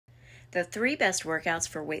The 3 best workouts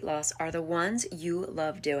for weight loss are the ones you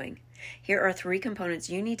love doing. Here are 3 components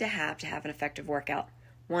you need to have an effective workout.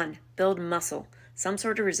 1. Build muscle, some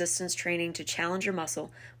sort of resistance training to challenge your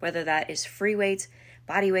muscle, whether that is free weights,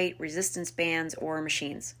 body weight, resistance bands, or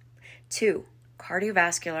machines. 2.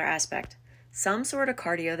 Cardiovascular aspect, some sort of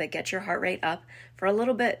cardio that gets your heart rate up for a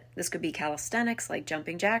little bit. This could be calisthenics like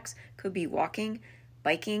jumping jacks, could be walking,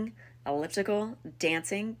 biking, elliptical,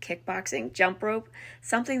 dancing, kickboxing, jump rope,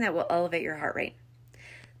 something that will elevate your heart rate.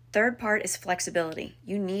 Third part is flexibility.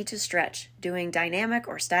 You need to stretch, doing dynamic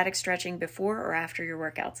or static stretching before or after your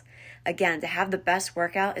workouts. Again, to have the best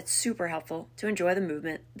workout, it's super helpful to enjoy the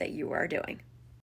movement that you are doing.